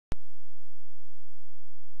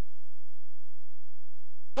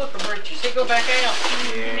Put the britches. He go back out.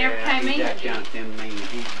 Yeah, never came in. that junk them mean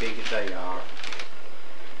he's big as they are.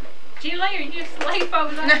 Julie, are you asleep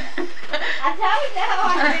over there? I told you how I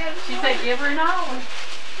did. She said give her an hour.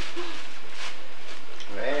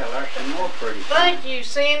 Well, there's some more pretty things. Thank you,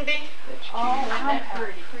 Cindy. That's cute. Oh, how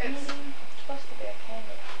pretty. It's supposed to be a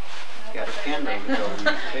candy. Got a candle to go in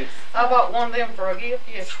it too. I bought one of them for a gift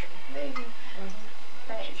yesterday.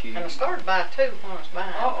 Cute. And I started to buy two when I was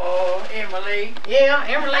buying. Uh-oh, Emily. Yeah,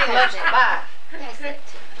 Emily loves to buy.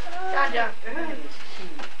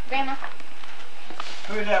 Grandma.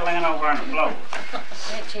 Who's that laying over on the floor?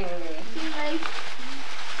 That's Emily.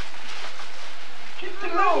 Just a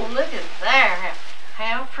Oh, little. look at there.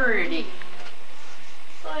 How pretty.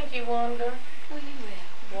 Thank you, Wanda.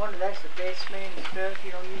 Wanda, that's the best smelling stuff.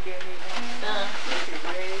 You know, you get me one.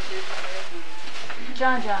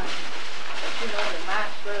 John. You know, the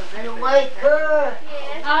mice love that. You wake up.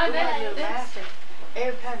 That Oh, little mouse, and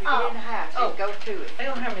every time you get in the house, Oh. it go to it. They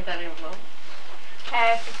don't have me that envelope.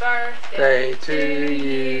 Happy birthday Day to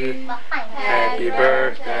you. Happy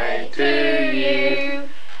birthday to you.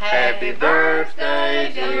 Happy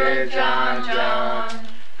birthday, dear John John.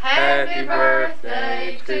 Happy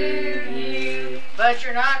birthday to you. But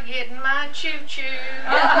you're not getting my choo-choo.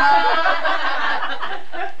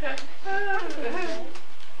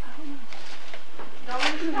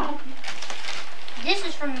 This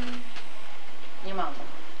is from Your mama.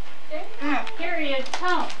 Period.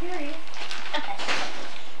 Tom. Period. Okay.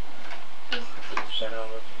 Set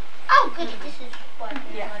over. Oh, goody. This is what.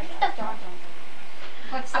 Yeah.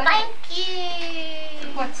 What's that? Thank you.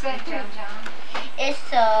 What's that, John John? It's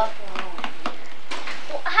how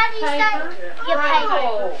do you Paper. say? Your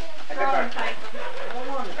paper. Rolling paper.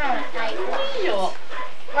 Rolling paper. Real.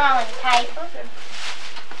 Rolling paper.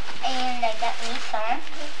 And they got me some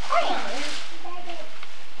crayons.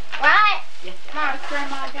 Right? Mom,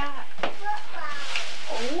 Grandma got.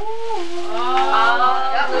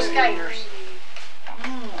 That was skaters.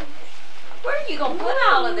 Where are you going to put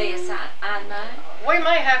all of this, I know? We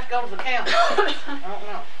may have to go to the county. I don't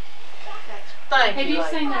know. Thank Have you. you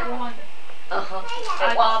lady. seen that one? Uh-huh.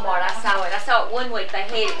 At Walmart, I saw it. I saw it one week they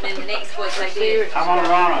had it, and then the next week they did. I'm gonna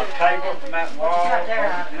run a table from that wall, Right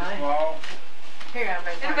there, over this wall. Here, I'm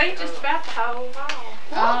It'll be just about the whole wall.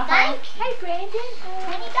 Well, thank you. Hey, Brandon.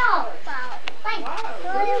 $20. Thank you.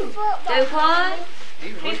 Do what? He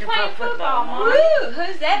was He's looking for a playing football, Mom. Woo!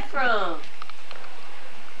 Who's that from?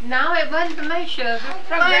 No, it wasn't for me, sugar.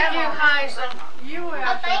 Thank you, Hazel. You will.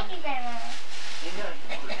 Oh, thank you, Grandma.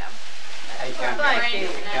 Hey, Thank you.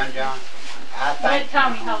 John, I Let thank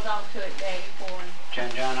Tommy you. hold on to it, Daddy, for him.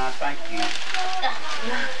 John, I thank you.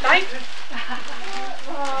 Thank you.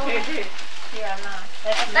 Yeah, nice.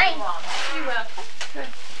 That's Thank you. You're welcome.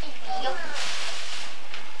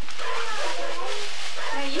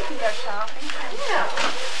 Now you can go shopping. Yeah.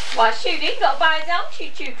 Why, shoot, he can go buy his own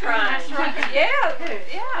choo-choo train. That's right. Yeah.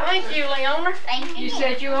 Yeah. Thank you, Leona. Thank you. You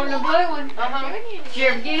said you wanted the blue one. Uh-huh. Did you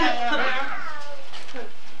ever get it? Well,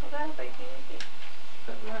 that'll be good.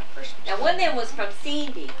 Now, one of them was from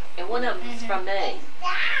Cindy, and one of them was from me.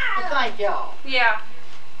 Well, thank y'all. Yeah.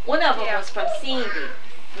 One of them Yeah. was from Cindy.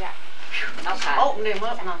 Yeah. Okay. Open them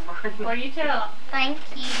up number. What do you tell them? Thank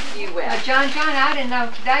you. You will. John, I didn't know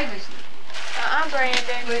today was. I'm Brandon.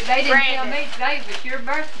 They didn't tell me today was your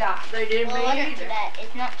birthday. They didn't Well, me it isn't either. today.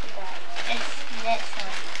 It's not today. It's next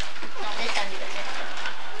one. Not this Sunday, but next one.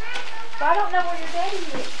 So I don't know where your daddy is.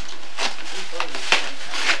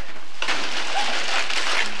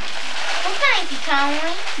 Well, thank you, Tony.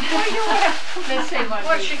 Let's see what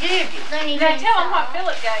What she give you? Let me Now do tell them what some.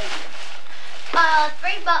 Philip gave you. 3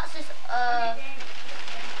 boxes of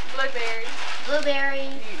Blueberries. blueberry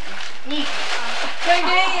Newton. Who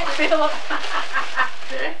did? Philip.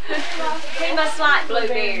 He must like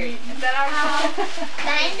blueberries. Is that our home?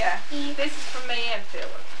 Thank Yeah. you. This is for me and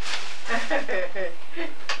Philip.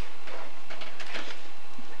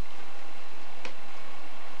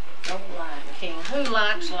 Oh, Lion King. Who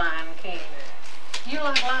likes Lion King? You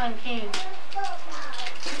like Lion King?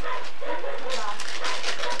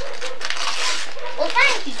 Well,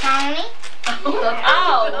 thank you, Tony.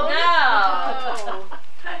 Oh, no.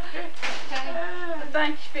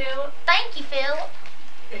 Thank you, Philip. Thank you, Philip.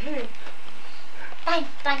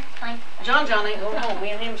 Thank. John ain't going home.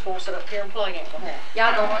 Me and him's going to sit up here and play. Ain't gonna happen.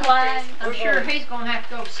 Y'all gonna play? I'm sure he's going to have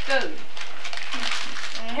to go to school.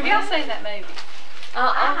 Have y'all seen that movie?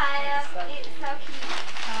 have. It's so cute.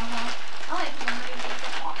 Uh-huh. I like the movie.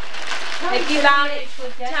 Have you bought it?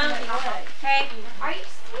 Tommy, Have you? Are you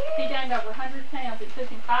serious? he gained over 100 pounds. It took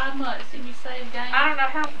him 5 months. Did you say he gained? I don't know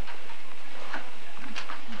how.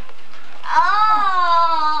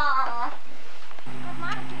 Oh.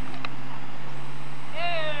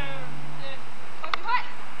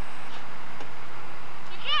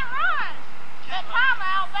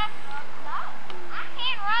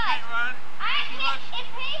 If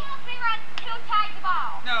he helps me run, he'll tag the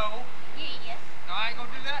ball. No. Yes. No, I ain't gonna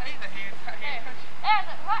do that either. Hand catch. There's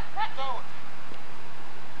a what? Throw it.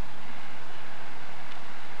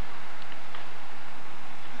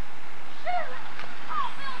 Shoot! Oh,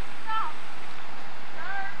 Bill, stop.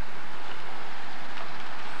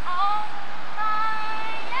 Oh, my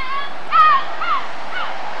God.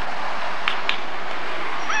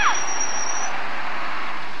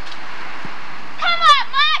 Come on,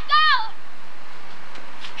 Mike, go!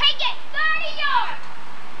 He gets 30 yards.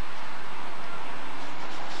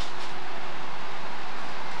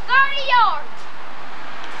 30 yards.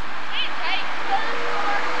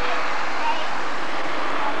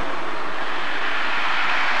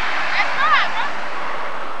 That's right, bro.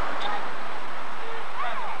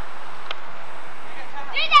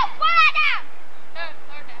 Do that wide out.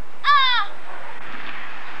 Third down. Go.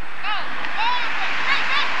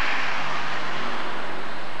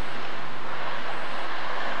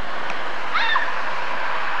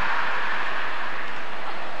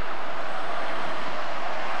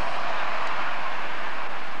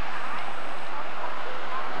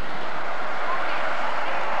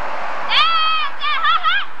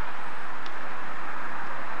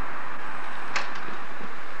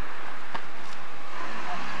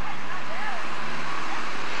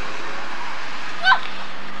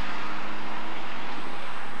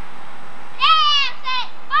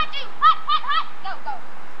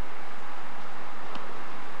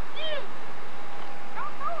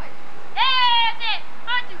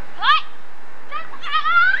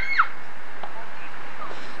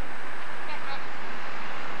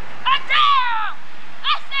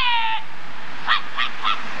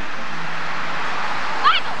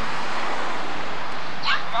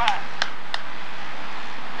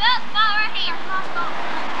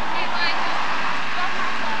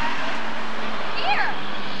 Here,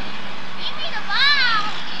 give me the ball.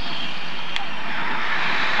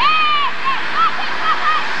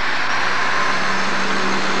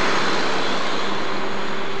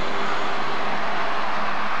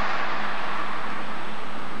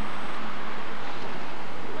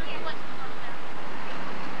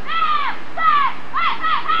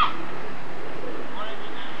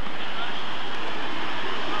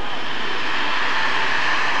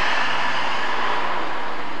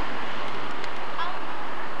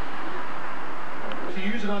 If you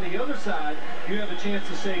use it on the other side, you have a chance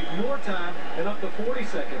to save more time and up to 40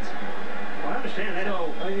 seconds. Well, I understand that. So,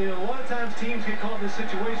 a lot of times teams get caught in this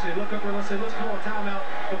situation. They look up and let's say, let's call a timeout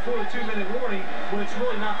before the 2-minute warning when it's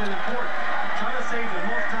really not that important. Try to save the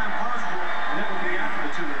most time possible, and that will be after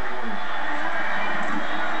the 2-minute warning.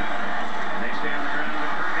 They stay on the ground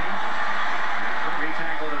with Kirby. Kirby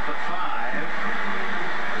tackled at the 5.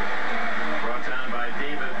 Brought down by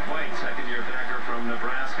David White, second-year backer from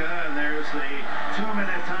Nebraska. And there's the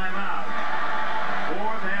 2-minute timeout.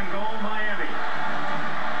 4th and goal, Miami.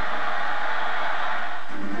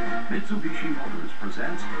 Mitsubishi Motors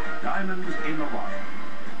presents Diamonds in the Rough.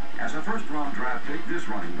 As a first-round draft pick, this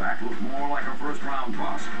running back looked more like a first-round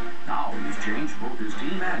bust. Now he's changed both his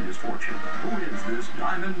team and his fortune. Who is this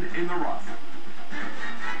Diamond in the Rough?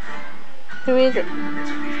 Who is it?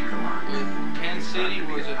 Kansas City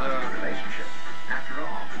was it? Relationship. After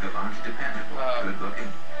all, Gavant's dependable,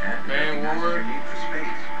 good-looking, and Van Ward. your need for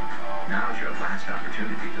space. Now's your last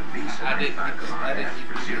opportunity to lease a 95 Galant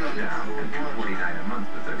for $0 down and $249 a month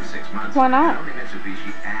for 36 months. Why not? And only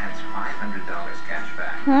Mitsubishi adds $500 cash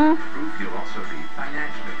back. Huh? Proof you'll also be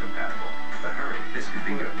financially compatible. But hurry, this could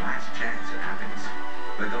be your last chance at happiness.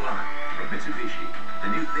 The Galant from Mitsubishi, the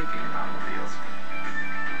new thinking in automobiles.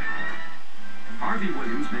 Harvey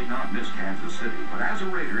Williams may not miss Kansas City, but as a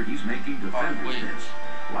Raider, he's making defenders miss.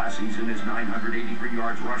 Last season, his 983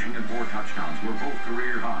 yards rushing and 4 touchdowns were both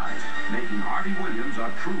career highs, making Harvey Williams a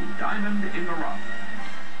true diamond in the rough.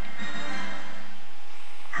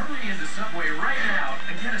 Hurry into Subway right now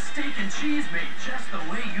and get a steak and cheese made just the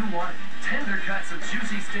way you want it. Tender cuts of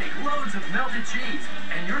juicy steak, loads of melted cheese,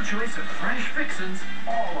 and your choice of fresh fixins,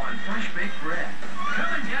 all on fresh baked bread.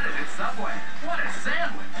 Come and get it at Subway. What a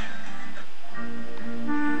sandwich!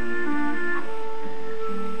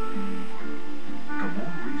 The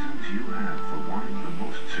more reasons you have for wanting the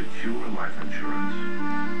most secure life insurance,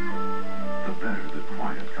 the better the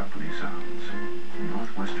quiet company sounds.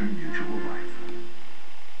 Northwestern Mutual Life.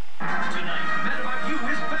 Tonight, Mad About You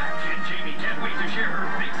is back, and Jamie can't wait to share her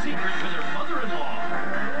big secret with her mother-in-law.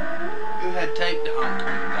 Who had taped the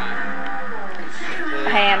homecoming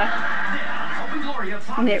game? Hannah.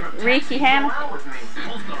 Ricky Hannah.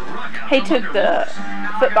 He took the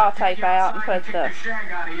football tape out and put the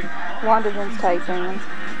Wanderman's tape in.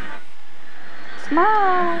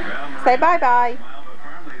 Smile. Say bye-bye.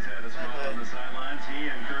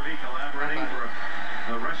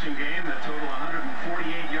 passing game that totaled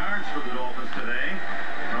 148 yards for the Dolphins today.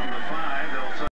 From the 5, they'll